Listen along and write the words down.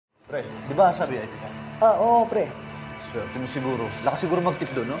Pre, di ba sa VIP ka? Oo, pre. Swerte mo siguro. Lakas siguro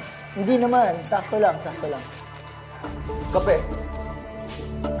mag-tip doon, no? Hindi naman. Sakto lang, sakto lang. Kape.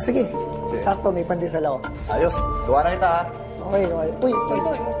 Sige. Sakto, may pandesal ako. Ayos. Gawa na kita, ha? Okay, okay. Uy,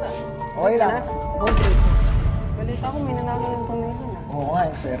 Ito, imusta? okay lang. Good trip. Balita ko, may nanalo ng pamilya na. Oo nga,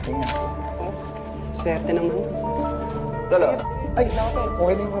 swerte nga. Oh, swerte naman. Dala. Ay,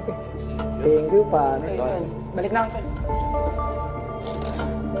 okay na yung kape. Thank you, pare. Balik na ako.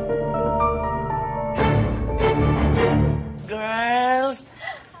 Girls,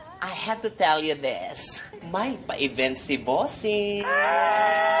 I have to tell you this. May pa-event si Bossing.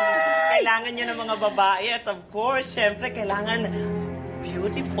 Kailangan niya ng mga babae at of course, syempre, kailangan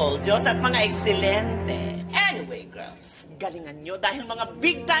beautiful, Diyos, at mga ekselente. Anyway, girls, galingan nyo dahil mga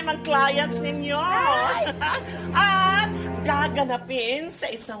big time ang clients ninyo. At gaganapin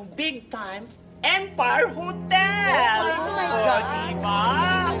sa isang big time Empire Hotel. Oh my God. Diba?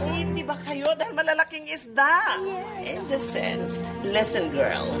 Ngiti ba kayo dahil malalaking isda? Yes. In the sense, listen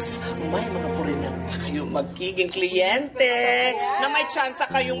girls, may mga purinan pa kayo magiging kliyente na may tsansa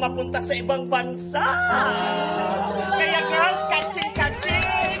kayong mapunta sa ibang bansa. Kaya girls,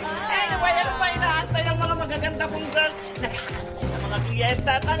 kaching! Anyway, ano pa inaantay ng mga magaganda kong girls? Naghaantay ng mga kliyente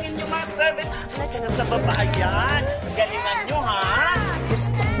at ang inyong mga service. Halika na sa babayan. Galingan nyo, ha? Gusto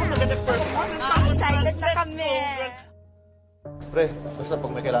ko magandang performance. Excited na kami. Pre, basta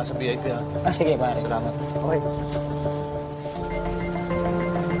pag may kailangan sa VIP, ha? Sige, pare. Salamat. Okay.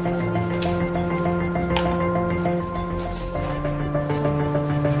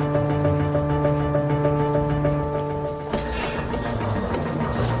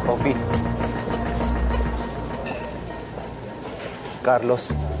 Coffee. Carlos.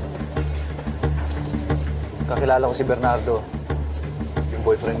 Kakilala ko si Bernardo. Yung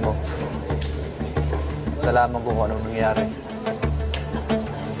boyfriend mo. Nalaman ko kung anong nangyari.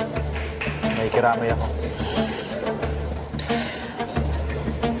 Nakikiramay ako.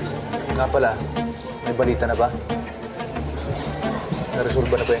 Nga pala, may balita na ba?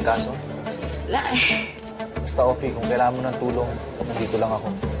 Naresolba na ba yung kaso? Wala eh. Basta, Ofi, kung kailangan mo ng tulong, nandito lang ako.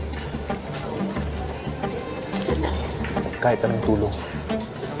 Sandali. Kahit anong tulong.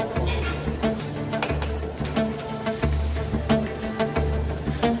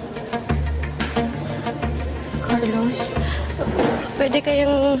 Carlos, pwede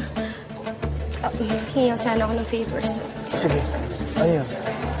kayang hiyaw sana ako ng favors. Sige. Ayun.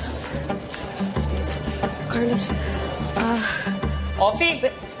 Carlos, Ofi!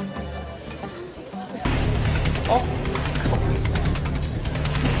 Off!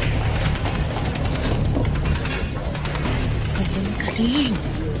 Galing!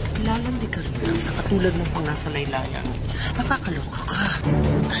 Lalandi ka lang sa katulad ng pang nasa laylayan. Nakakaloka ka.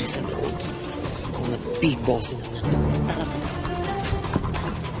 Tayo sa loob. Mga big boss na nandun. Tara.